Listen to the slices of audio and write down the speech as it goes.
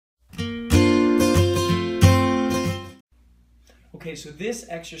Okay, so this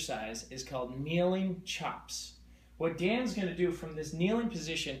exercise is called kneeling chops. What Dan's going to do from this kneeling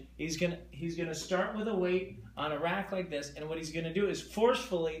position, he's going to start with a weight on a rack like this, and what he's going to do is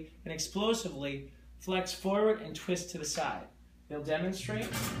forcefully and explosively flex forward and twist to the side. He'll demonstrate.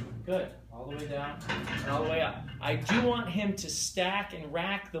 Good. All the way down and all the way up. I do want him to stack and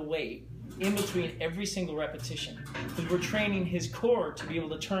rack the weight in between every single repetition, because we're training his core to be able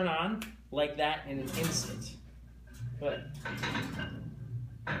to turn on like that in an instant. Good.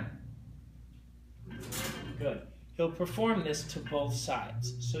 Good. He'll perform this to both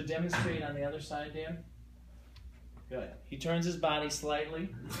sides. So demonstrate on the other side, Dan. Good. He turns his body slightly,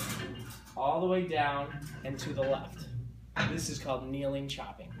 all the way down and to the left. This is called kneeling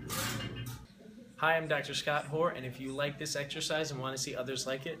chopping. Hi, I'm Dr. Scott Hoar, and if you like this exercise and want to see others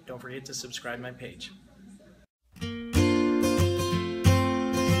like it, don't forget to subscribe to my page.